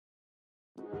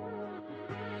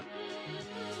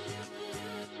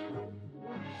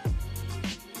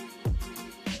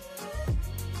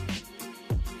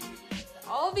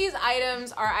of these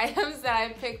items are items that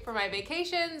I picked for my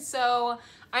vacation, so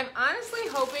I'm honestly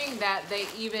hoping that they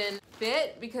even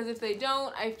fit, because if they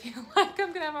don't, I feel like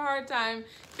I'm gonna have a hard time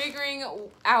figuring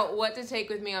out what to take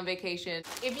with me on vacation.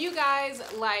 If you guys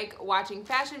like watching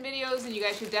fashion videos, then you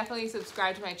guys should definitely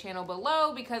subscribe to my channel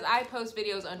below, because I post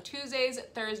videos on Tuesdays,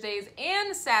 Thursdays,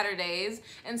 and Saturdays,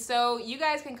 and so you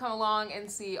guys can come along and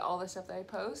see all the stuff that I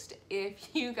post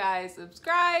if you guys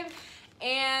subscribe.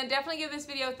 And definitely give this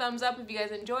video a thumbs up if you guys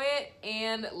enjoy it,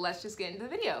 and let's just get into the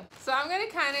video. So I'm gonna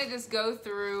kind of just go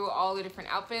through all the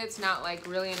different outfits, not like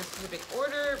really in a specific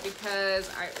order, because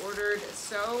I ordered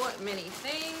so many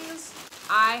things.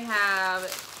 I have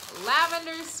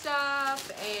lavender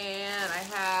stuff, and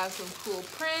I have some cool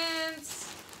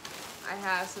prints. I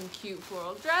have some cute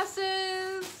floral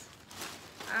dresses.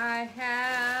 I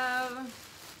have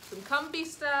some comfy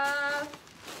stuff,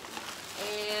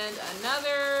 and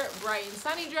another bright and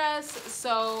sunny dress.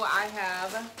 So I have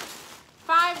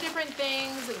 5 different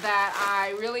things that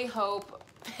I really hope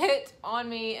fit on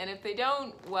me, and if they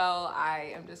don't, well,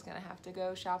 I am just gonna have to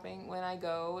go shopping when I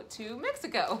go to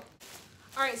Mexico.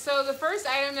 All right, so the first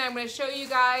item that I'm gonna show you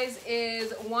guys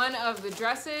is one of the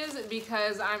dresses,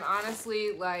 because I'm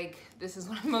honestly like, this is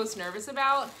what I'm most nervous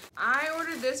about. I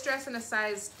ordered this dress in a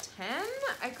size 10.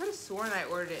 I could have sworn I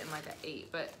ordered it in like an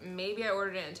 8, but maybe I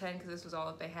ordered it in 10 because this was all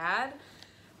that they had.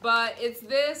 But it's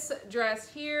this dress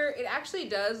here. It actually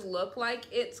does look like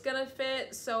it's gonna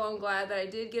fit, so I'm glad that I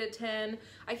did get a 10.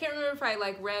 I can't remember if I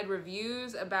like read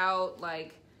reviews about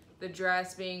like the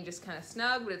dress being just kind of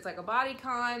snug, but it's like a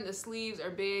bodycon. The sleeves are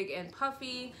big and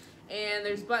puffy, and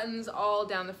there's buttons all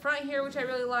down the front here, which I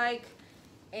really like.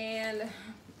 And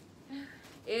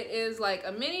it is like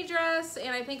a mini dress, and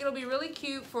I think it'll be really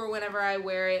cute for whenever I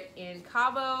wear it in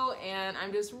Cabo, and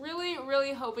I'm just really,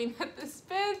 really hoping that this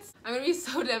fits. I'm gonna be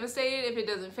so devastated if it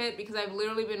doesn't fit, because I've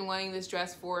literally been wanting this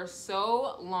dress for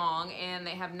so long, and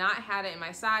they have not had it in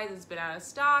my size. It's been out of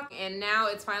stock, and now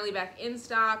it's finally back in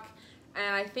stock.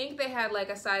 And I think they had like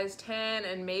a size 10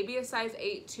 and maybe a size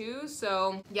 8 too.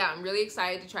 So yeah, I'm really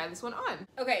excited to try this one on.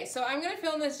 Okay, so I'm gonna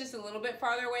film this just a little bit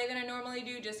farther away than I normally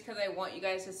do, just because I want you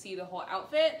guys to see the whole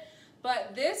outfit.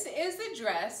 But this is the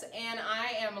dress, and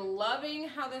I am loving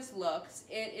how this looks.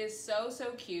 It is so,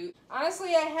 so cute.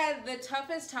 Honestly, I had the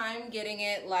toughest time getting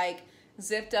it like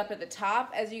zipped up at the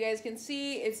top. As you guys can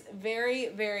see, it's very,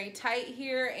 very tight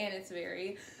here, and it's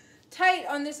very tight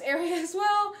on this area as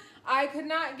well. I could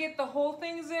not get the whole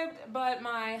thing zipped, but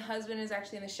my husband is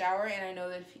actually in the shower, and I know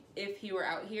that if he were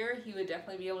out here, he would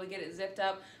definitely be able to get it zipped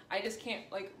up. I just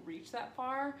can't like reach that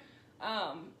far.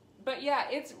 But yeah,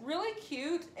 it's really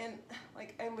cute, and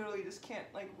like I literally just can't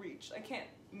like reach. I can't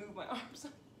move my arms.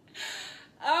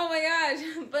 Oh my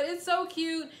gosh, but it's so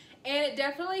cute. And it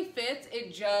definitely fits.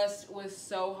 It just was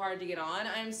so hard to get on.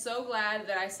 I'm so glad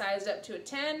that I sized up to a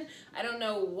 10. I don't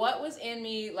know what was in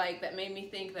me like that made me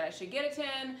think that I should get a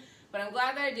 10, but I'm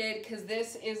glad that I did, because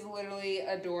this is literally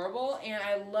adorable, and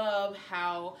I love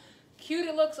how cute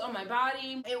it looks on my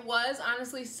body. It was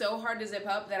honestly so hard to zip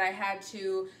up that I had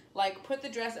to like put the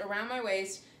dress around my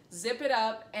waist, zip it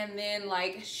up, and then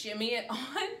like shimmy it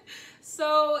on.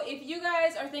 So if you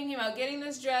guys are thinking about getting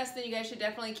this dress, then you guys should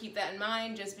definitely keep that in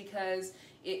mind, just because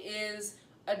it is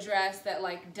a dress that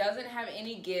like doesn't have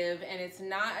any give, and it's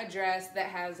not a dress that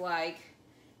has like,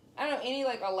 I don't know, any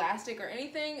like elastic or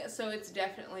anything. So it's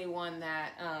definitely one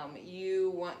that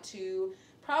you want to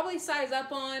probably size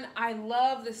up on. I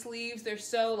love the sleeves. They're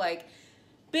so like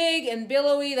big and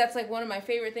billowy. That's like one of my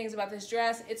favorite things about this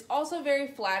dress. It's also very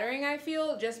flattering, I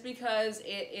feel, just because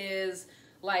it is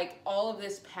like all of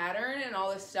this pattern and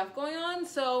all this stuff going on.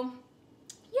 So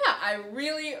yeah, I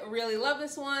really, really love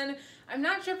this one. I'm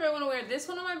not sure if I want to wear this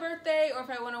one on my birthday or if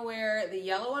I want to wear the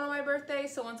yellow one on my birthday.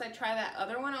 So once I try that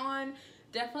other one on,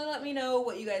 definitely let me know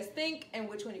what you guys think and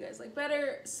which one you guys like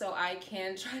better, so I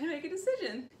can try to make a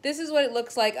decision. This is what it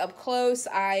looks like up close.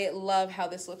 I love how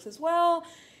this looks as well.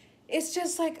 It's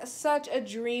just like such a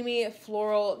dreamy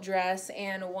floral dress,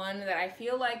 and one that I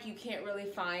feel like you can't really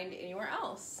find anywhere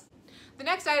else. The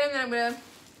next item that I'm gonna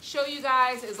show you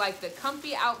guys is like the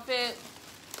comfy outfit.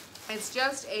 It's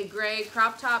just a gray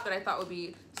crop top that I thought would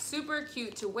be super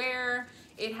cute to wear.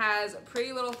 It has a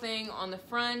pretty little thing on the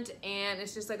front, and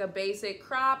it's just like a basic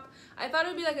crop. I thought it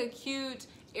would be like a cute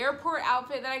airport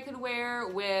outfit that I could wear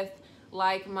with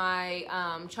like my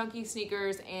chunky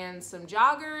sneakers and some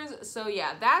joggers. So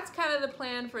yeah, that's kind of the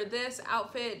plan for this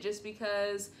outfit, just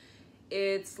because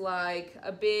it's like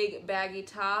a big baggy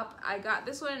top. I got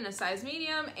this one in a size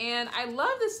medium, and I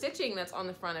love the stitching that's on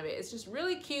the front of it. It's just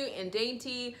really cute and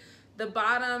dainty. The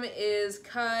bottom is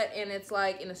cut and it's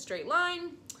like in a straight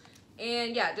line.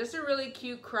 And yeah, just a really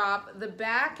cute crop. The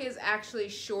back is actually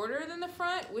shorter than the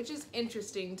front, which is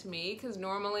interesting to me because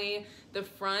normally the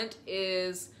front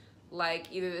is like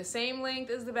either the same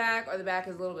length as the back or the back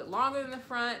is a little bit longer than the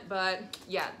front. But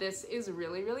yeah, this is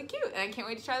really, really cute and I can't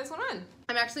wait to try this one on.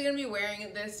 I'm actually gonna be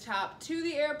wearing this top to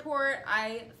the airport.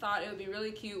 I thought it would be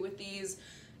really cute with these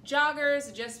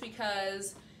joggers just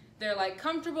because they're like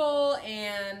comfortable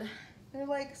and they're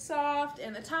like soft,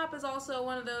 and the top is also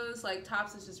one of those like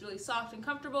tops that's just really soft and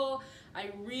comfortable.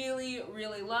 I really,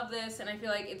 really love this, and I feel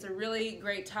like it's a really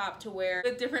great top to wear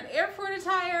with different airport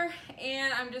attire,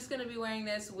 and I'm just gonna be wearing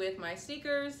this with my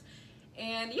sneakers.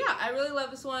 And yeah, I really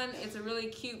love this one. It's a really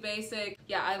cute basic.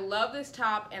 Yeah, I love this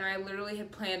top, and I literally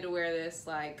had planned to wear this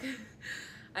like,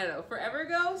 I don't know, forever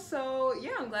ago. So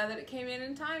yeah, I'm glad that it came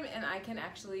in time, and I can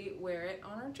actually wear it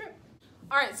on our trip.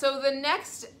 All right, so the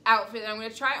next outfit that I'm gonna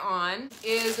try on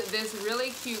is this really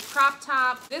cute crop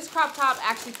top. This crop top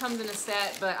actually comes in a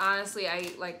set, but honestly,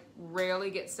 I like rarely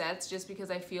get sets just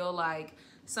because I feel like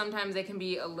sometimes they can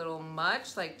be a little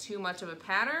much, like too much of a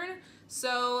pattern.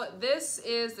 So this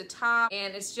is the top,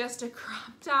 and it's just a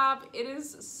crop top. It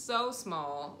is so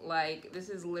small, like this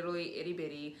is literally itty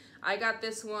bitty. I got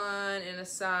this one in a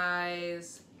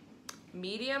size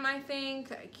medium, I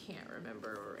think. I can't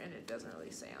remember, and it doesn't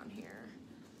really say on here.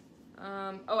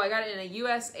 Oh, I got it in a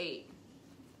US 8.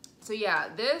 So yeah,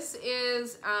 this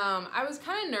is, I was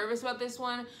kind of nervous about this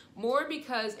one, more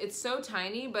because it's so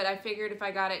tiny, but I figured if I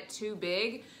got it too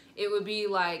big, it would be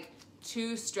like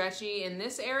too stretchy in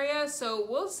this area. So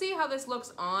we'll see how this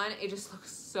looks on. It just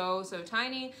looks so, so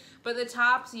tiny. But the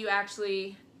tops,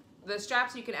 the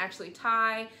straps you can actually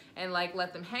tie and like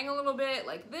let them hang a little bit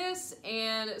like this.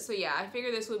 And so yeah, I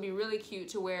figured this would be really cute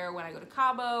to wear when I go to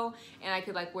Cabo, and I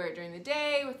could like wear it during the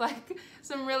day with like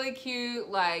some really cute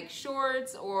like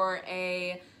shorts or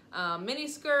a mini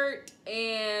skirt.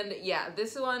 And yeah,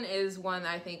 this one is one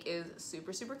that I think is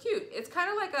super, super cute. It's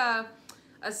kind of like a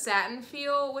satin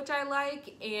feel, which I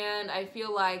like, and I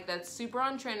feel like that's super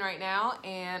on trend right now,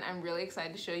 and I'm really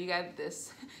excited to show you guys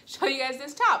this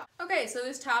top. Okay, so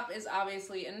this top is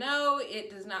obviously a no. It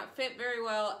does not fit very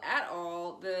well at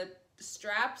all. The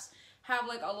straps have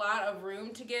like a lot of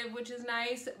room to give, which is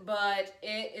nice, but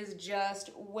it is just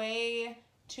way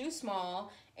too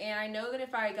small. And I know that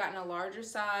if I had gotten a larger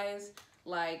size,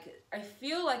 like I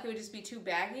feel like it would just be too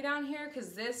baggy down here,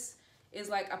 because this is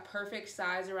like a perfect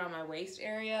size around my waist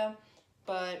area.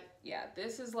 But yeah,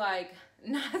 this is like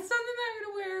not something that I'm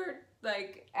gonna wear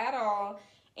like at all.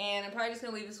 And I'm probably just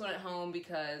gonna leave this one at home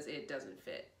because it doesn't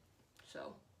fit.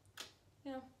 So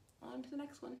yeah, on to the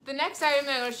next one. The next item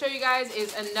that I'm gonna show you guys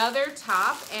is another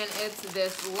top, and it's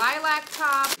this lilac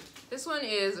top. This one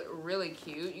is really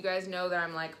cute. You guys know that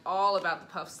I'm like all about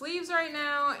the puff sleeves right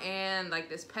now, and like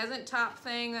this peasant top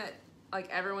thing that like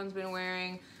everyone's been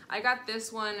wearing. I got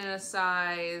this one in a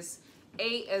size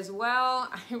 8 as well.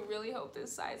 I really hope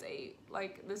this size 8,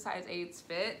 like the size 8s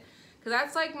fit, because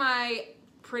that's like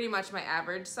pretty much my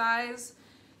average size.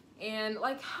 And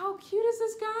like, how cute is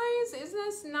this, guys? Isn't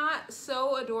this not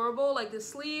so adorable? Like the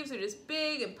sleeves are just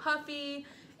big and puffy,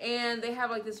 and they have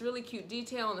like this really cute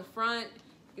detail on the front.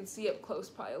 You can see up close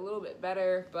probably a little bit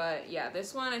better, but yeah,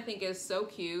 this one I think is so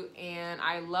cute, and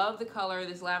I love the color.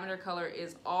 This lavender color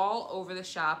is all over the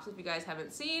shops if you guys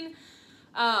haven't seen.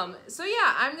 So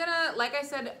yeah, I'm gonna, like I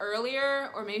said earlier,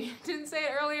 or maybe I didn't say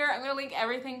it earlier, I'm gonna link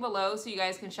everything below so you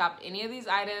guys can shop any of these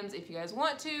items if you guys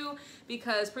want to,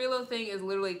 because Pretty Little Thing is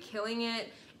literally killing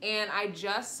it. And I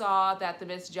just saw that the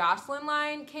Miss Jocelyn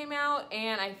line came out,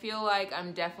 and I feel like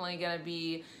I'm definitely gonna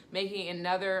be making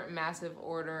another massive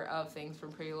order of things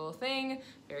from Pretty Little Thing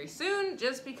very soon,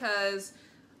 just because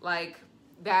like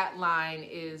that line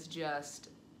is just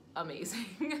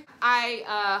amazing. I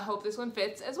hope this one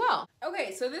fits as well.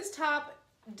 Okay, so this top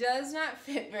does not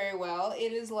fit very well.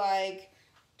 It is like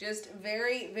just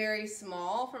very, very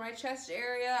small for my chest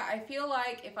area. I feel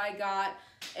like if I got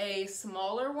a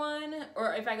smaller one,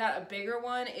 or if I got a bigger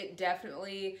one, it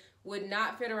definitely would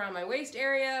not fit around my waist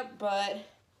area, but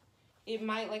it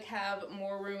might like have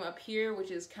more room up here,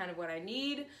 which is kind of what I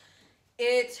need.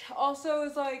 It also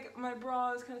is like, my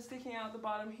bra is kind of sticking out the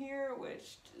bottom here,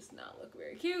 which does not look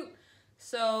very cute.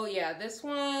 So yeah, this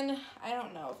one, I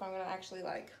don't know if I'm gonna actually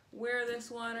like wear this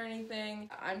one or anything.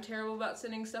 I'm terrible about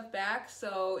sending stuff back,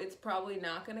 so it's probably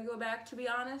not gonna go back, to be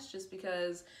honest, just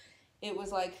because it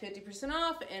was like 50%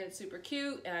 off and it's super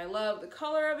cute and I love the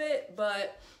color of it.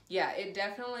 But yeah, it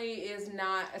definitely is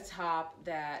not a top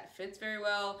that fits very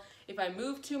well. If I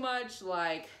move too much,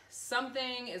 like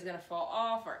something is gonna fall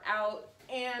off or out,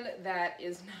 and that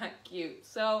is not cute.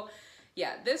 So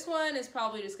yeah, this one is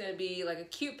probably just gonna be like a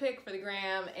cute pic for the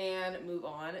gram and move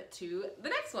on to the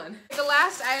next one. The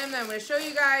last item that I'm gonna show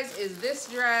you guys is this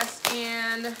dress,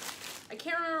 and I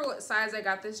can't remember what size I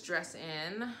got this dress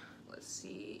in. Let's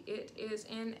see, it is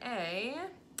in a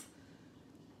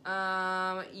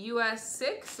US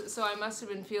 6, so I must have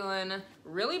been feeling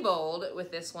really bold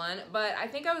with this one, but I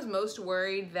think I was most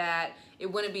worried that it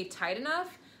wouldn't be tight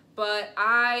enough. But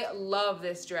I love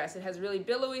this dress. It has really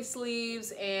billowy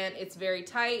sleeves and it's very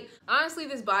tight. Honestly,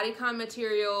 this bodycon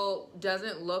material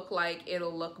doesn't look like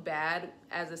it'll look bad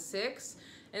as a 6.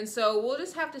 And so we'll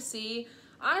just have to see.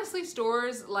 Honestly,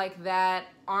 stores like that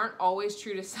aren't always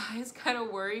true to size kind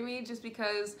of worry me, just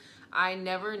because I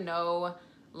never know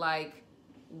like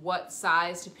what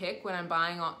size to pick when I'm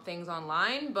buying things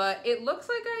online. But it looks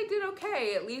like I did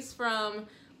okay, at least from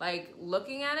like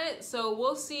looking at it. So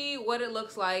we'll see what it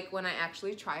looks like when I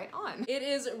actually try it on. It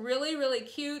is really, really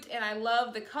cute and I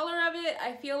love the color of it.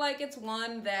 I feel like it's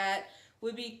one that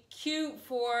would be cute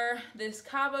for this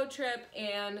Cabo trip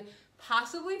and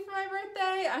possibly for my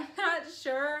birthday. I'm not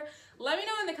sure. Let me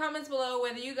know in the comments below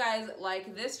whether you guys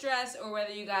like this dress or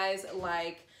whether you guys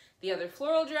like the other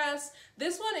floral dress.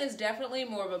 This one is definitely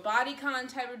more of a bodycon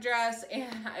type of dress,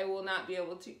 and I will not be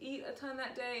able to eat a ton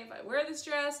that day if I wear this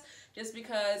dress, just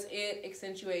because it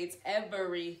accentuates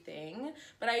everything.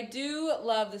 But I do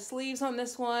love the sleeves on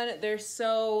this one. They're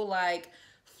so like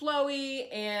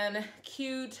flowy and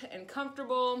cute and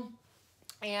comfortable.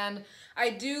 And I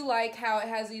do like how it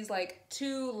has these like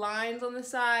 2 lines on the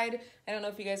side. I don't know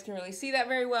if you guys can really see that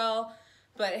very well,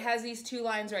 but it has these 2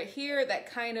 lines right here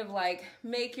that kind of like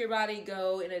make your body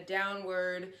go in a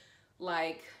downward,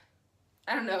 like,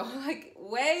 I don't know, like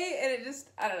way, and it just,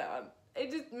 I don't know,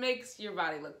 it just makes your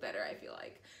body look better, I feel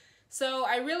like. So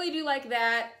I really do like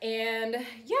that, and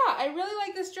yeah, I really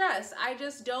like this dress. I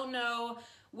just don't know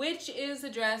which is the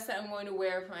dress that I'm going to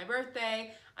wear for my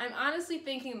birthday. I'm honestly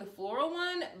thinking the floral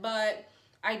one, but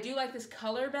I do like this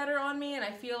color better on me, and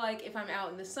I feel like if I'm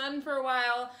out in the sun for a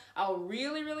while, I'll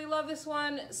really, really love this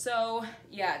one. So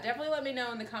yeah, definitely let me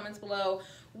know in the comments below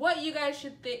what you guys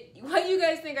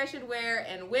think I should wear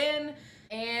and when.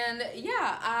 And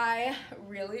yeah, I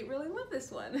really, really love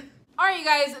this one. Alright you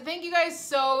guys, thank you guys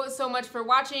so much for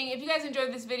watching. If you guys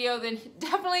enjoyed this video, then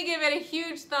definitely give it a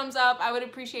huge thumbs up. I would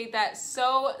appreciate that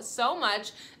so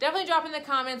much. Definitely drop in the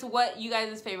comments what you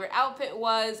guys' favorite outfit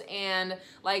was, and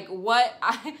like what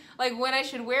when I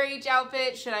should wear each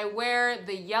outfit. Should I wear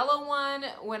the yellow one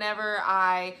whenever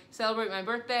I celebrate my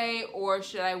birthday, or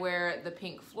should I wear the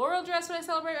pink floral dress when I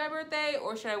celebrate my birthday,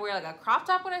 or should I wear like a crop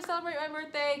top when I celebrate my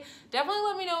birthday? Definitely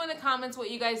let me know in the comments what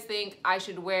you guys think I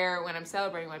should wear when I'm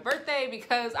celebrating my birthday,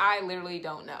 because I literally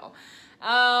don't know.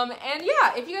 And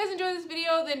yeah, if you guys enjoyed this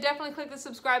video, then definitely click the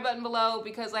subscribe button below,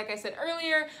 because like I said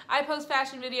earlier, I post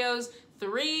fashion videos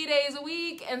 3 days a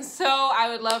week, and so I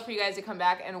would love for you guys to come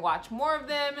back and watch more of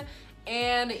them.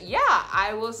 And yeah,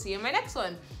 I will see you in my next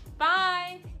one.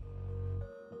 Bye!